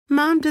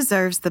Mom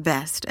deserves the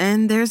best,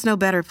 and there's no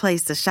better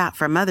place to shop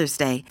for Mother's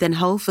Day than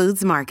Whole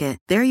Foods Market.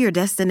 They're your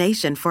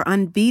destination for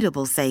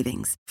unbeatable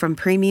savings, from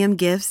premium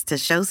gifts to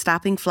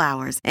show-stopping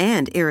flowers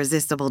and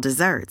irresistible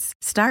desserts.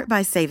 Start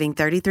by saving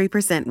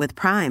 33% with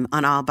Prime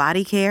on all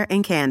body care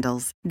and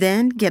candles.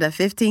 Then get a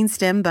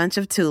 15-stem bunch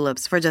of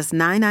tulips for just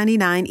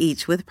 $9.99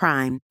 each with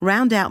Prime.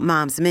 Round out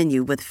Mom's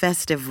menu with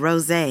festive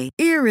rosé,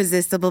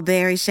 irresistible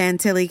berry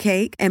chantilly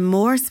cake, and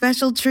more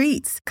special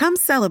treats. Come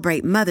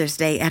celebrate Mother's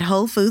Day at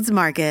Whole Foods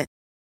Market.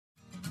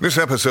 This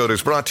episode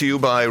is brought to you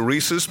by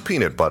Reese's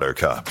Peanut Butter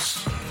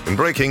Cups. In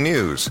breaking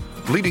news,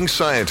 leading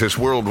scientists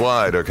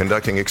worldwide are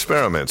conducting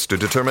experiments to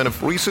determine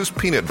if Reese's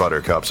Peanut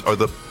Butter Cups are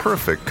the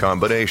perfect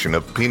combination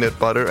of peanut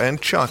butter and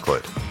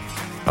chocolate.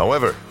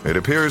 However, it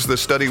appears the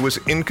study was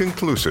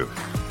inconclusive,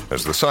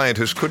 as the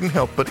scientists couldn't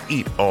help but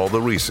eat all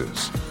the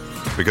Reese's.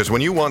 Because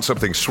when you want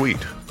something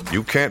sweet,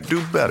 you can't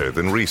do better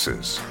than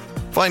Reese's.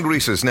 Find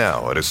Reese's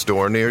now at a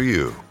store near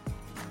you.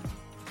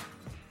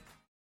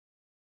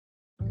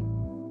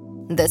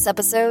 This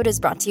episode is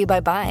brought to you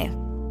by Bai.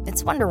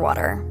 It's Wonder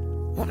Water.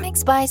 What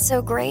makes Bai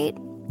so great?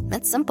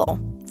 It's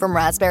simple. From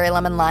Raspberry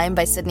Lemon Lime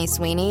by Sydney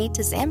Sweeney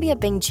to Zambia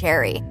Bing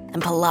Cherry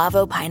and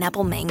Palavo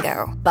Pineapple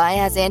Mango, Bai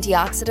has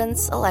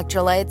antioxidants,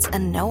 electrolytes,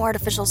 and no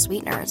artificial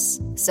sweeteners.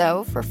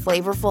 So for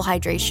flavorful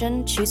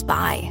hydration, choose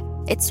Bai.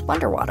 It's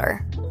Wonder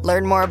Water.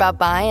 Learn more about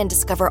Bai and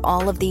discover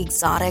all of the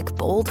exotic,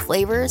 bold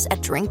flavors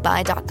at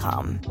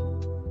drinkbai.com.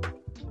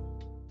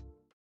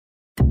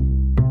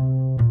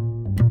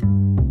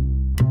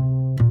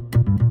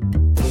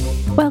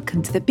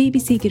 Welcome to the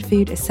BBC Good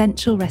Food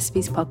Essential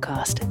Recipes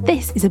podcast.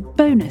 This is a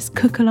bonus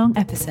Cookalong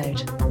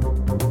episode.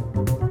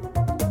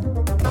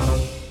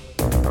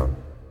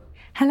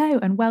 Hello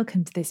and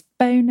welcome to this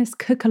bonus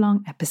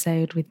Cookalong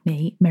episode with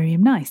me,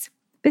 Miriam Nice.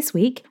 This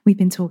week, we've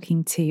been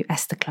talking to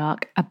Esther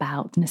Clark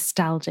about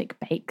nostalgic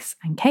bakes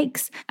and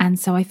cakes, and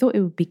so I thought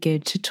it would be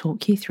good to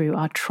talk you through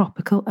our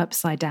tropical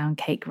upside-down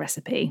cake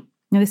recipe.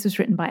 Now, this was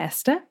written by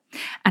Esther,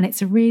 and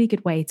it's a really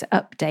good way to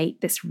update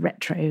this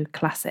retro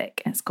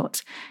classic. It's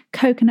got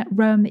coconut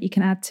rum that you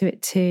can add to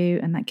it too,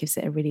 and that gives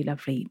it a really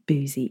lovely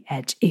boozy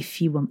edge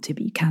if you want to,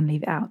 but you can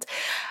leave it out.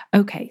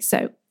 Okay,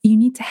 so you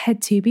need to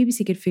head to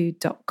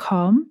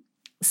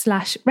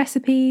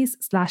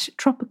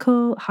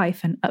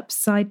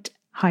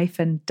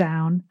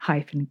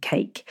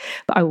bbcgoodfood.com/recipes/tropical-upside-down-cake.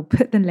 But I will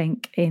put the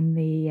link in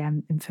the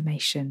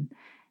information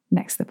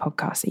next to the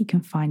podcast so you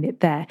can find it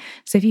there.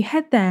 So if you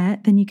head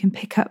there, then you can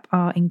pick up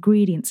our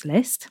ingredients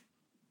list.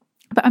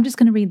 But I'm just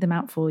going to read them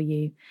out for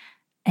you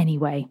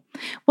anyway.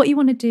 What you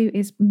want to do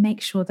is make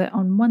sure that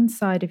on one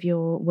side of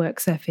your work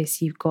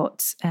surface, you've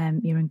got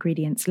your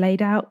ingredients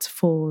laid out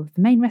for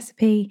the main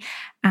recipe,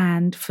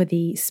 and for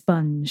the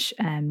sponge,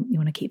 you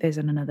want to keep those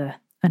on another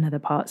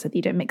part so that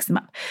you don't mix them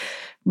up.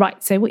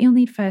 Right, so what you'll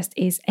need first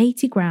is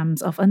 80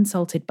 grams of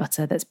unsalted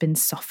butter that's been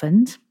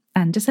softened,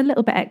 and just a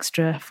little bit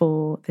extra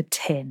for the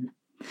tin.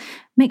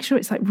 Make sure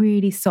it's like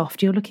really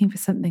soft. You're looking for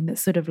something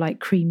that's sort of like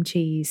cream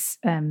cheese,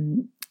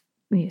 sort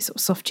of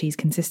soft cheese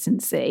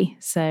consistency.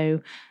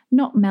 So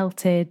not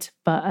melted,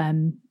 but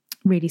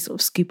really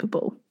sort of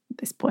scoopable at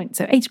this point.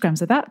 So 80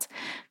 grams of that,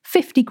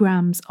 50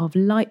 grams of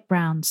light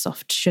brown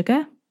soft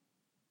sugar,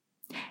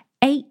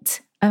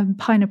 8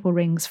 pineapple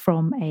rings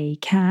from a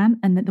can,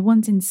 and the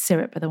ones in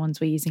syrup are the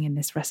ones we're using in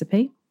this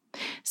recipe.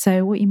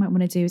 So what you might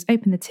want to do is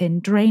open the tin,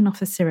 drain off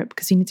the syrup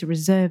because you need to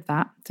reserve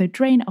that. So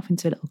drain it off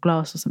into a little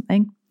glass or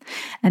something,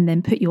 and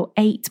then put your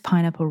 8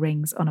 pineapple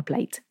rings on a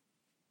plate.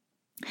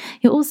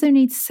 You'll also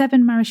need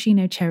 7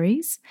 maraschino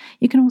cherries.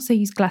 You can also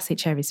use glacé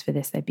cherries for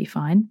this, they'd be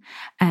fine.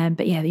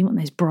 But yeah, you want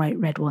those bright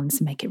red ones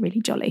to make it really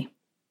jolly.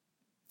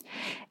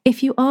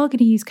 If you are going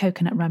to use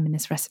coconut rum in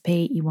this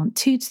recipe, you want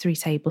 2 to 3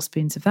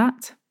 tablespoons of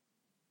that.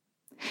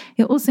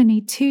 You'll also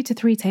need 2 to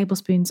 3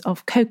 tablespoons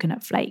of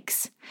coconut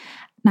flakes.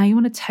 Now you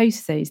want to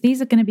toast those.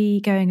 These are going to be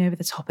going over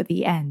the top at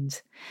the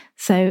end.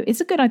 So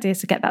it's a good idea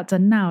to get that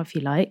done now if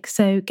you like.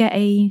 So get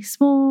a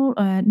small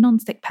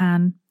non-stick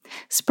pan,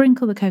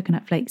 sprinkle the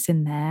coconut flakes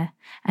in there,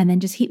 and then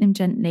just heat them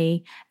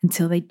gently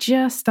until they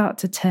just start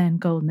to turn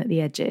golden at the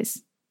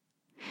edges.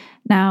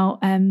 Now,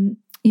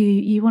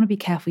 you want to be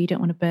careful. You don't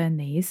want to burn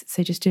these.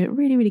 So just do it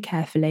really, really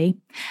carefully.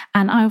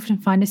 And I often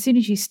find as soon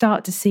as you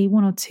start to see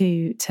 1 or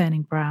 2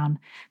 turning brown,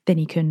 then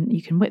you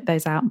can whip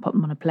those out and put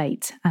them on a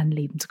plate and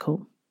leave them to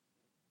cool.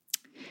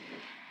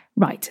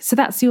 Right, so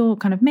that's your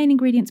kind of main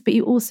ingredients, but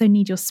you also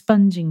need your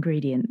sponge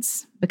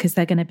ingredients because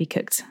they're going to be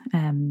cooked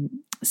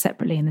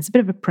separately, and there's a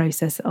bit of a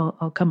process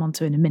I'll come on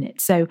to in a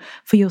minute. So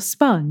for your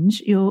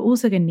sponge, you're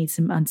also going to need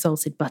some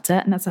unsalted butter,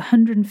 and that's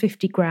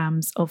 150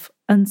 grams of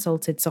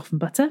unsalted softened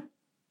butter.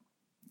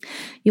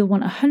 You'll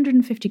want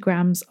 150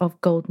 grams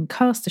of golden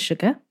caster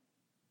sugar.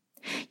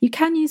 You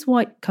can use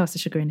white caster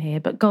sugar in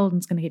here, but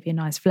golden's going to give you a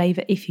nice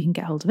flavour if you can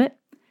get hold of it.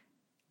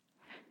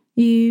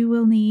 You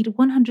will need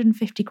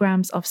 150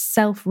 grams of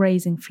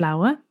self-raising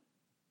flour,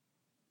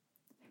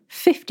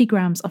 50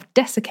 grams of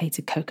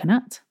desiccated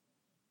coconut,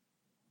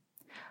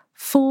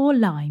 4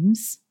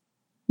 limes.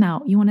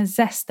 Now, you want to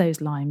zest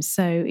those limes.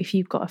 So if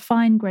you've got a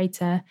fine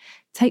grater,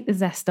 take the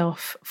zest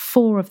off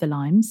 4 of the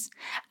limes.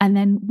 And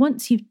then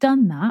once you've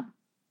done that,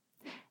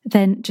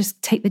 then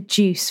just take the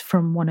juice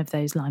from one of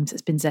those limes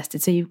that's been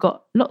zested. So you've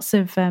got lots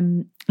of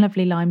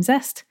lovely lime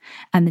zest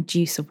and the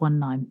juice of 1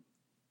 lime.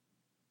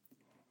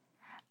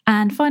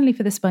 And finally,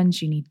 for the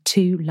sponge, you need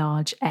 2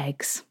 large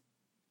eggs.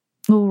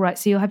 All right,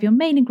 so you'll have your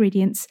main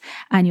ingredients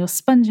and your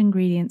sponge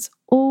ingredients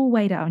all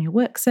weighed out on your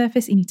work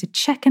surface. You need to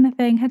check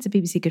anything, head to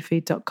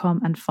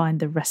bbcgoodfood.com and find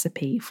the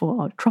recipe for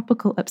our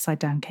tropical upside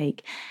down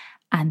cake.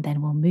 And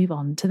then we'll move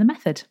on to the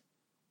method.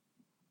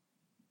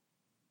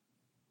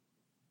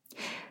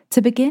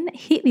 To begin,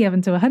 heat the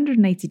oven to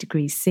 180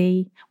 degrees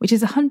C, which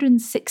is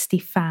 160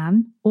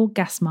 fan or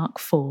gas mark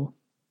 4.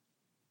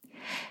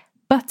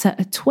 Butter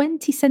a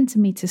 20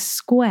 centimetre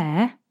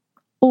square,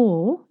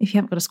 or if you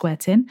haven't got a square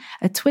tin,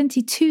 a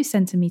 22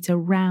 centimetre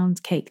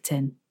round cake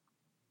tin.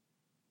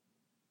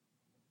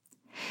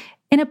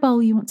 In a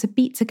bowl, you want to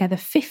beat together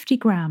 50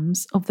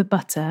 grams of the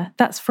butter.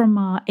 That's from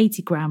our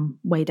 80 gram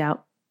weighed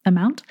out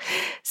amount.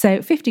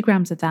 So 50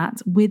 grams of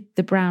that with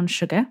the brown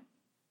sugar.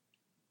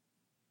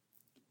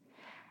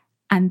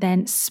 And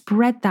then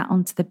spread that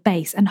onto the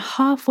base and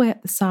halfway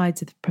up the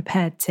sides of the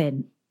prepared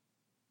tin.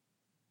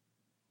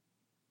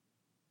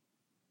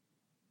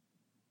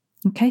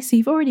 Okay, so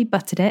you've already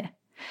buttered it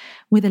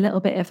with a little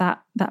bit of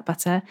that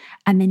butter,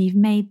 and then you've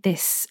made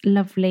this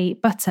lovely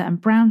butter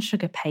and brown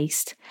sugar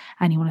paste,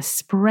 and you want to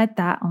spread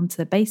that onto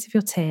the base of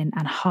your tin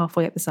and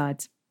halfway up the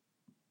sides.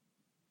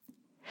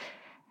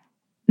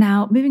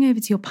 Now, moving over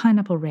to your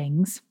pineapple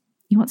rings,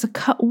 you want to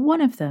cut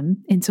one of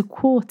them into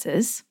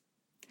quarters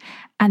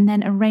and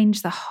then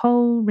arrange the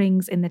whole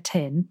rings in the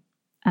tin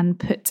and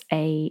put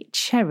a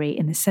cherry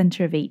in the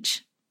centre of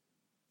each.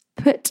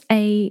 Put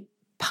a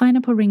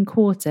pineapple ring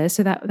quarter,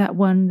 so that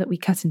one that we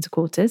cut into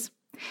quarters,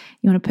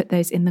 you want to put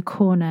those in the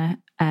corner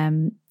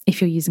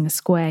if you're using a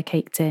square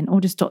cake tin, or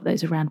just dot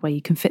those around where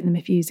you can fit them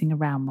if you're using a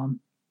round one.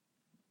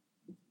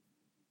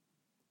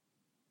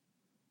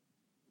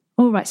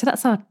 All right, so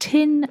that's our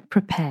tin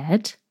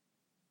prepared.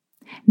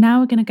 Now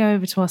we're going to go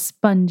over to our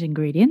sponge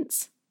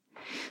ingredients.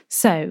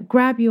 So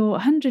grab your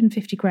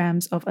 150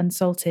 grams of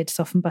unsalted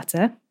softened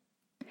butter,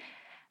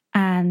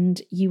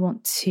 and you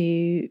want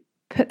to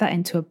put that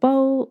into a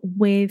bowl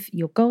with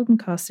your golden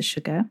caster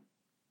sugar,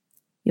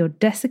 your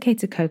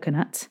desiccated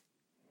coconut,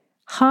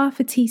 half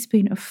a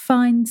teaspoon of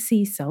fine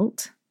sea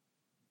salt,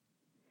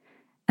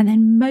 and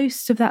then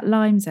most of that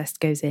lime zest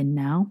goes in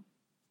now.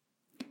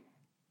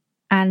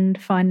 And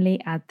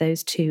finally, add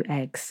those 2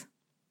 eggs.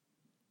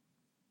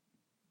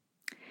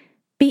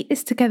 Beat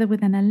this together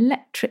with an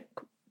electric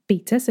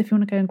beater, so if you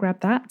want to go and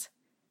grab that,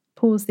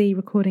 pause the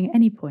recording at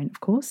any point,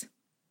 of course.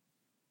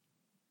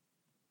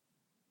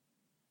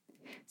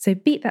 So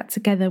beat that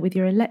together with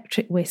your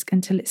electric whisk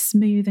until it's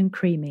smooth and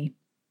creamy.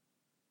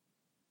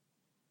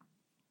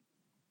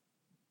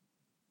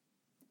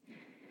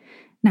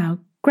 Now,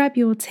 grab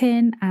your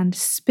tin and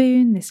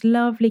spoon this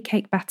lovely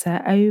cake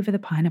batter over the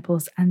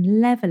pineapples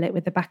and level it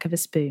with the back of a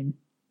spoon.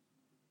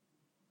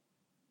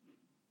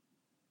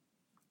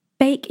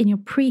 Bake in your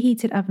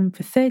preheated oven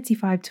for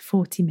 35 to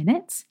 40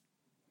 minutes.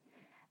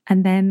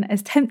 And then,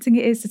 as tempting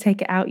it is to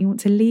take it out, you want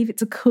to leave it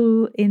to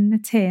cool in the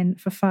tin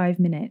for 5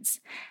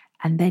 minutes.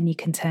 And then you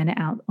can turn it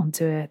out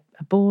onto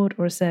a board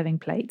or a serving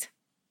plate.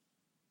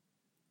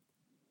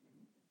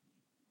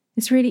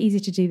 It's really easy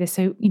to do this.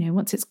 So,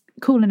 once it's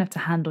cool enough to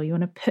handle, you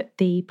want to put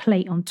the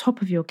plate on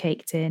top of your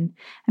cake tin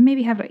and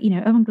maybe have,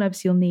 oven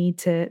gloves you'll need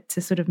to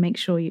sort of make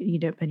sure you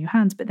don't burn your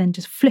hands, but then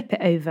just flip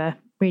it over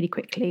really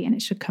quickly and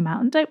it should come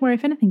out. And don't worry,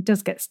 if anything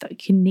does get stuck, you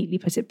can neatly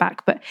put it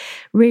back. But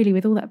really,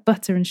 with all that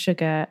butter and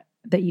sugar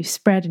that you've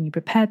spread and you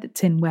prepared the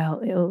tin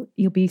well,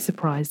 you'll be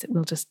surprised. It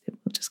will just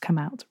come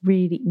out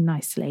really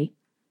nicely.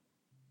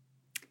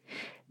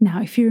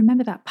 Now, if you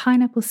remember that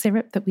pineapple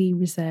syrup that we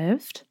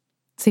reserved,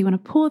 so you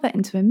want to pour that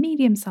into a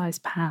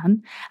medium-sized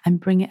pan and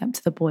bring it up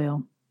to the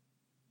boil.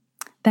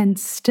 Then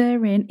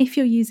stir in, if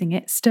you're using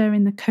it, stir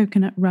in the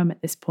coconut rum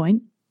at this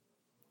point.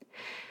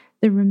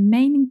 The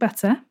remaining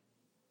butter,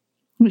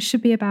 which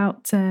should be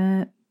about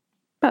 30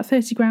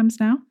 grams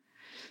now,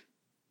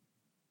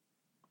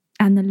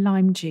 and the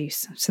lime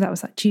juice. So that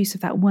was that juice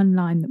of that 1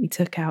 lime that we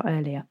took out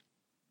earlier.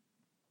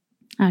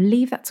 Now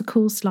leave that to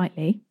cool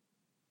slightly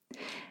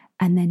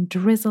and then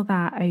drizzle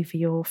that over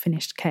your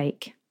finished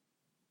cake.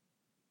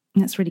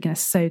 And that's really going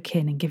to soak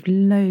in and give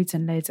loads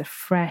and loads of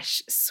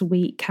fresh,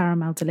 sweet,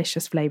 caramel,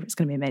 delicious flavour. It's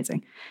going to be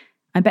amazing.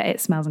 I bet it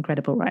smells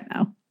incredible right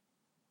now.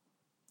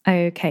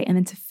 Okay, and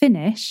then to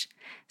finish,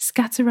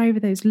 scatter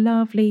over those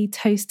lovely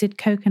toasted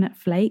coconut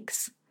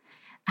flakes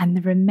and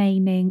the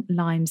remaining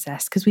lime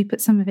zest, because we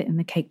put some of it in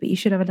the cake, but you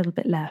should have a little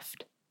bit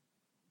left.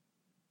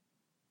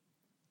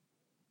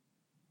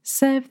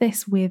 Serve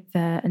this with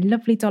a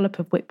lovely dollop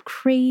of whipped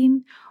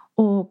cream,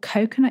 or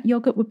coconut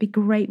yogurt would be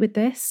great with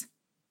this.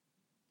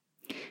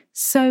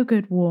 So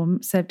good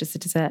warm, served as a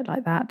dessert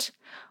like that.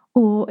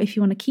 Or if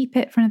you want to keep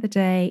it for another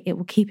day, it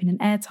will keep in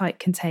an airtight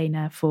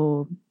container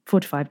for 4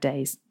 to 5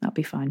 days. That'll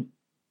be fine.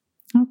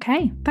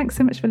 Okay, thanks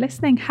so much for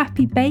listening.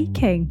 Happy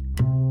baking.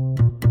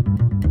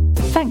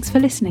 Thanks for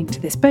listening to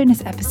this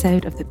bonus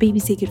episode of the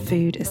BBC Good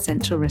Food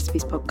Essential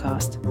Recipes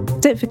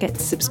podcast. Don't forget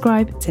to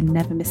subscribe to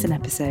never miss an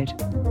episode.